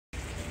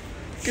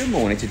Good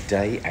morning to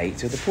day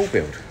 8 of the pool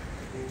build.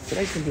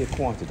 Today's going to be a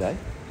quieter day,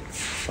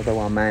 although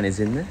our man is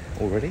in there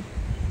already.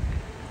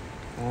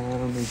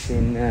 We've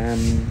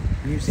been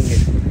using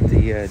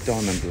the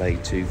diamond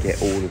blade to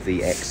get all of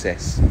the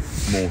excess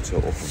mortar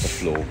off of the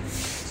floor.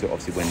 So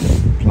obviously when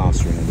the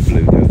plastering and the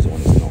glue goes on,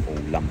 it's not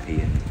all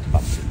lumpy and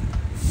bumpy.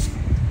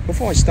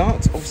 Before I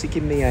start, obviously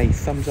give me a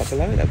thumbs up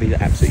below, that'd be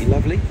absolutely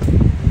lovely.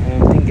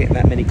 Didn't get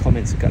that many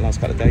comments the last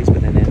couple of days,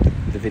 but then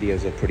the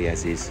videos are pretty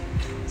as is.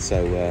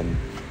 So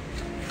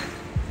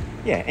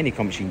yeah, any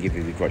comments you can give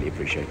me would be greatly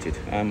appreciated.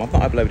 I've not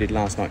uploaded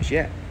last night's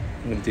yet.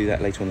 I'm going to do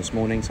that later on this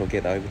morning, so I'll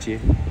get that over to you.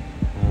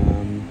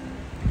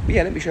 But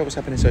yeah, let me show you what's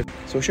happening. So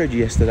I showed you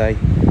yesterday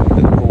that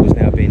the pool has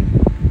now been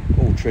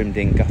all trimmed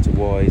in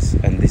gutter-wise,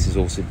 and this has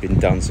also been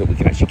done so we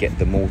can actually get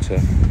the mortar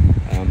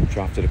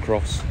drafted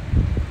across.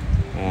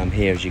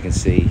 Here, as you can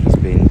see, he's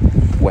been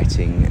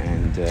wetting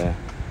and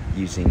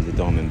using the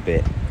diamond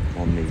bit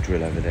on the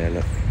drill over there,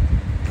 look,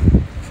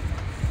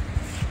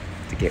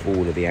 to get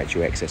all of the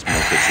actual excess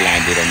mortar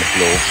landed on the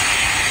floor.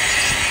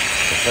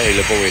 It's a very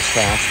laborious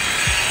task,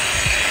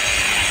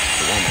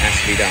 but one that has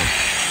to be done.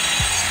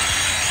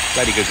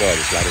 Bloody good guy,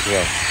 this lad, as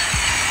well.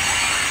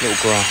 Little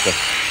grafter.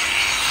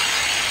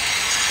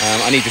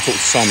 I need to talk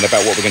to Simon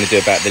about what we're going to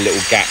do about the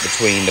little gap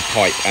between the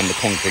pipe and the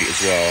concrete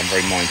as well. I'm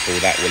very mindful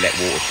that will let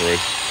water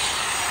through,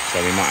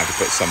 so we might have to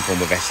put some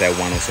form of SL1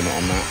 or something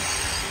on that.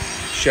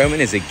 Showman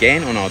is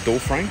again on our door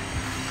frame,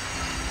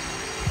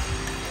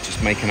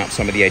 just making up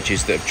some of the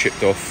edges that have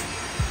chipped off,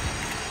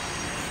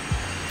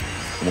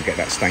 and we'll get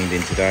that stained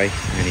in today,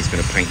 and he's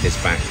going to paint this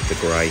back to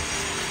grey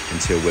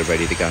until we're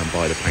ready to go and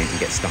buy the paint and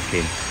get stuck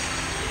in.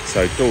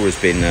 So door has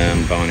been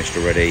varnished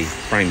already,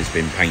 frame has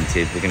been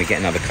painted. We're going to get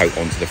another coat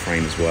onto the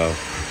frame as well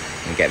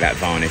and get that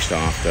varnished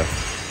after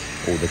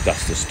all the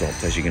dust has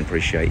stopped. As you can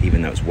appreciate,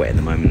 even though it's wet at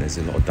the moment, there's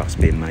a lot of dust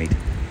being made.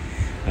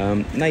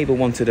 Neighbour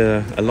wanted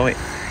a light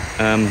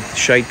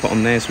shade put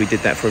on there, so we did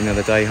that for him the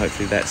other day.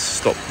 Hopefully that's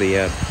stopped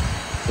the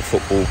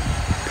football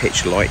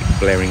pitch light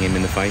blaring him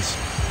in the face.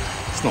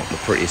 It's not the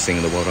prettiest thing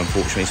in the world,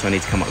 unfortunately, so I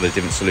need to come up with a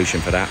different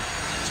solution for that.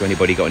 So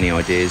anybody got any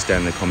ideas down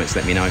in the comments,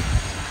 let me know.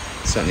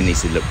 It certainly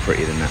needs to look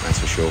prettier than that, that's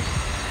for sure.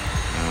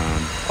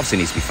 Obviously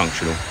it needs to be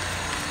functional,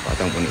 but I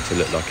don't want it to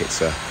look like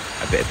it's a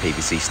bit of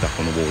PVC stuck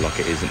on the wall like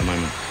it is at the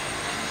moment.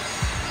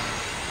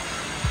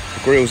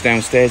 The grills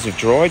downstairs have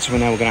dried, so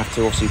now we're going to have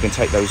to, obviously we can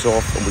take those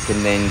off and we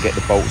can then get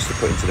the bolts to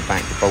put into the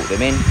back to bolt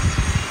them in.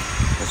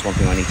 That's one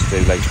thing I need to do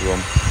later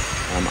on.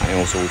 I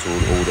also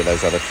order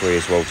those other 3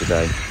 as well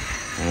today.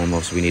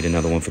 Obviously we need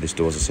another one for this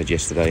door, as I said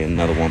yesterday,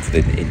 another one for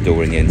the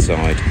door in the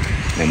inside.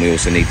 And then we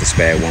also need the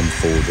spare one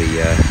for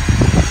the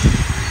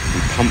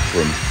pump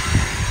room.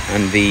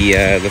 And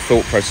the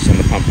thought process on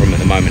the pump room at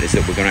the moment is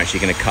that we're actually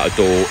going to cut a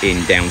door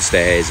in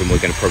downstairs, and we're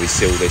going to probably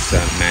seal this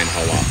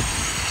manhole up.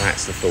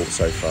 That's the thought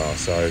so far.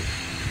 So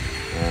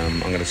I'm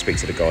going to speak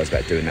to the guys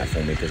about doing that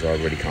for me, because I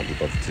really can't be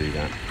bothered to do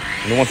that.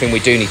 And the one thing we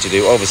do need to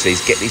do, obviously,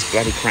 is get these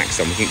bloody cracks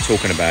done. We keep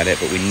talking about it,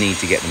 but we need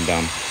to get them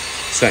done.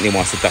 Certainly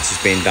whilst the dust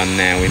is being done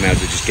now, we may as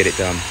well just get it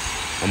done.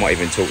 I might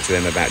even talk to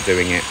them about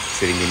doing it,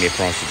 so they can give me a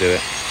price to do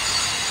it.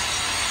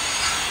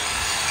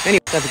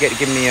 Anyway, don't forget to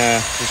give me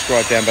a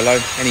subscribe down below.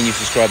 Any new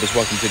subscribers,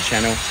 welcome to the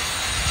channel.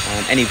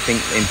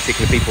 Anything in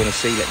particular people want to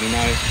see, let me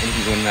know.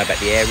 Anything you want to know about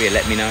the area,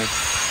 let me know.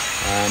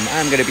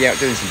 I'm going to be out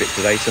doing some bits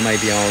today, so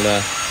maybe I'll,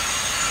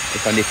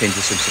 if I nip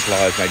into some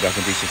suppliers, maybe I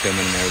can do some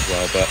filming in there as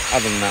well. But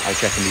other than that, I'll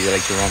check in with you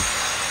later on.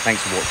 Thanks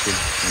for watching,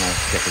 and I'll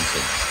check in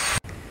soon.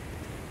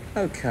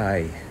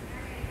 Okay,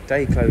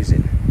 day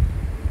closing.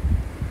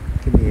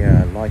 Give me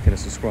a like and a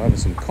subscribe and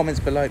some comments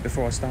below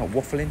before I start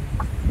waffling.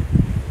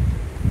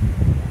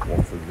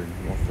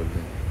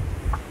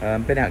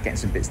 Been out getting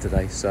some bits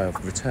today, so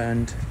I've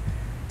returned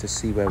to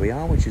see where we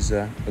are, which is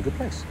a good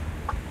place.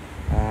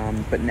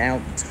 But now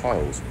the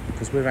tiles,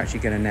 because we're actually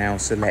going to now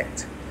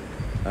select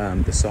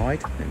the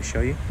side. Let me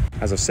show you.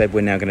 As I've said,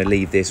 we're now going to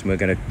leave this and we're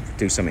going to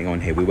do something on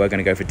here. We were going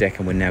to go for deck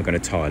and we're now going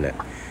to tile it.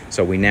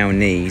 So we now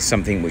need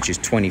something which is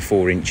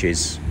 24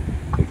 inches.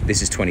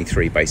 This is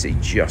 23, basically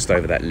just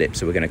over that lip.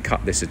 So we're going to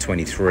cut this to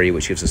 23,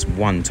 which gives us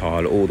one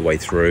tile all the way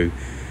through.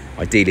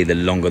 Ideally, the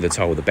longer the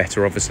tile, the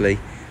better, obviously.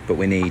 But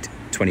we need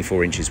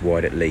 24 inches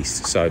wide at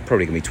least. So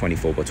probably going to be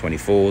 24 by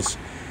 24s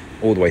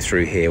all the way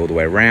through here, all the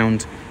way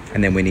around.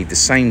 And then we need the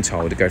same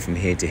tile to go from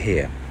here to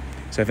here.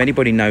 So if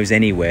anybody knows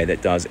anywhere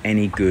that does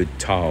any good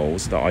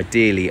tiles that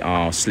ideally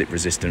are slip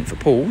resistant for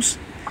pools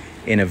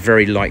in a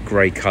very light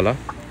grey colour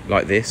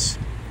like this,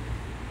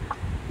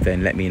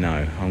 then let me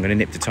know. I'm going to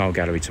nip to Tile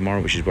Gallery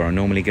tomorrow, which is where I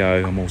normally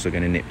go. I'm also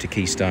going to nip to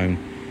Keystone,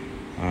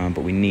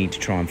 but we need to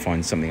try and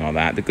find something like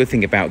that. The good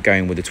thing about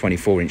going with a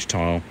 24-inch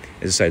tile,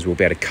 as I say, is we'll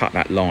be able to cut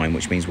that line,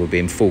 which means we'll be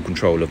in full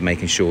control of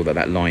making sure that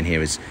that line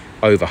here is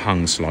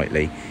overhung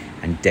slightly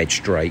and dead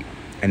straight.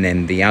 And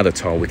then the other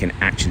tile, we can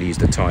actually use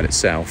the tile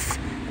itself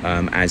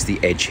as the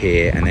edge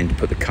here, and then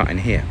put the cut in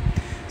here.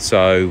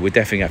 So we're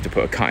definitely going to have to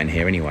put a cut in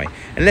here anyway,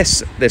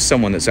 unless there's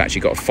someone that's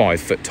actually got a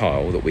 5-foot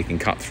tile that we can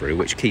cut through,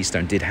 which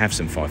Keystone did have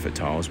some 5-foot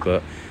tiles,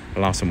 but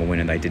the last time I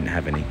went in they didn't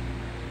have any.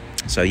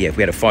 So yeah, if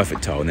we had a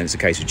 5-foot tile, then it's a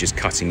case of just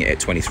cutting it at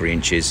 23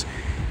 inches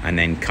and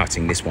then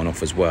cutting this one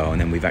off as well, and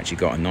then we've actually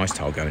got a nice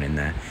tile going in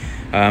there.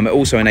 It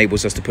also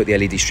enables us to put the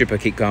LED strip I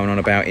keep going on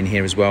about in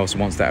here as well. So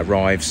once that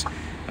arrives,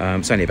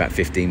 it's only about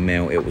 15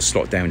 mil, it will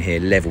slot down here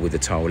level with the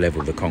tile, level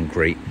with the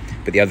concrete.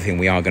 But the other thing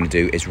we are going to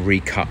do is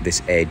recut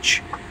this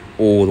edge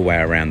all the way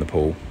around the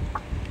pool,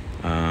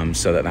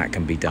 so that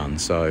can be done.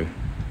 So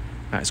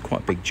that's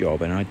quite a big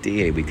job, and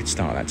ideally we could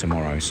start that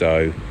tomorrow.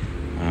 So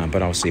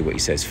but I'll see what he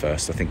says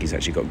first. I think he's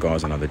actually got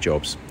guys on other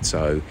jobs,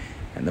 so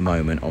at the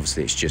moment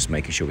obviously it's just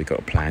making sure we've got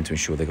a plan to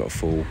ensure they've got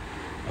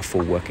a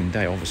full working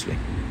day, obviously.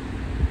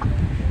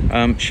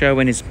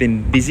 Sherwin has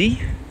been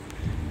busy.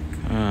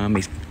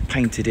 He's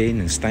painted in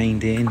and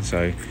stained in,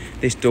 so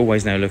this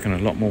doorway's now looking a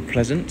lot more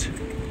pleasant.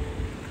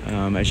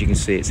 As you can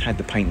see, it's had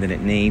the paint that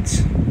it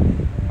needs.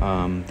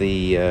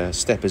 The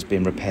step has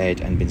been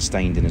repaired and been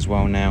stained in as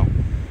well now,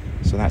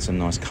 so that's a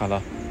nice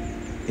colour.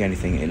 The only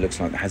thing it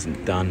looks like that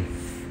hasn't done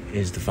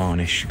is the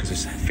varnish, because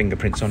there's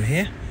fingerprints on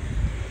here.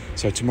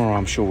 So tomorrow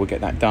I'm sure we'll get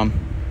that done.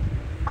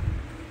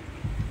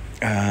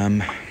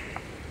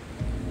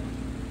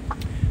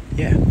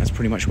 Yeah, that's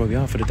pretty much where we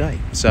are for the day.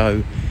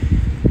 So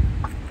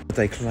the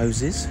day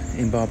closes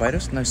in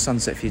Barbados. No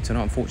sunset for you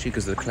tonight, unfortunately,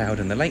 because of the cloud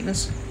and the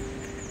lateness.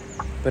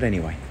 But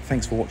anyway,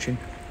 thanks for watching,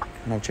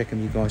 and I'll check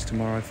in with you guys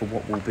tomorrow for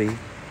what will be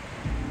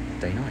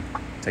day 9.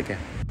 Take care.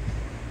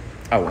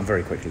 Oh, and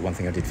very quickly, one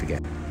thing I did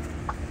forget.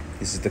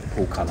 This is the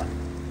pool colour.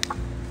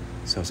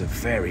 So it's a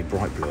very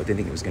bright blue. I didn't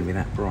think it was going to be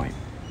that bright.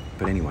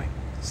 But anyway,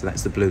 so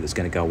that's the blue that's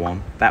going to go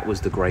on. That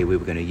was the grey we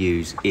were going to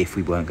use if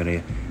we weren't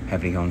going to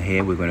have anything on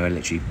here. We're going to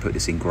literally put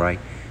this in grey,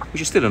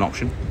 which is still an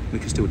option. We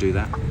can still do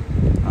that.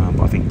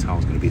 But I think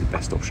tile's going to be the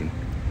best option.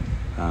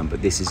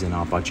 But this is in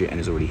our budget and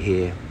is already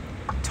here.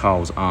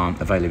 Tiles aren't,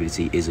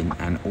 availability isn't,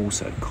 and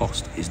also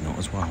cost is not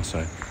as well.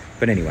 So,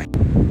 but anyway,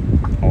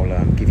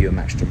 I'll give you a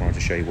match tomorrow to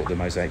show you what the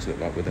mosaics look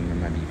like with them,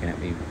 and maybe you can help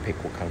me pick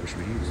what colour we should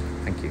use.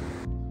 Thank you.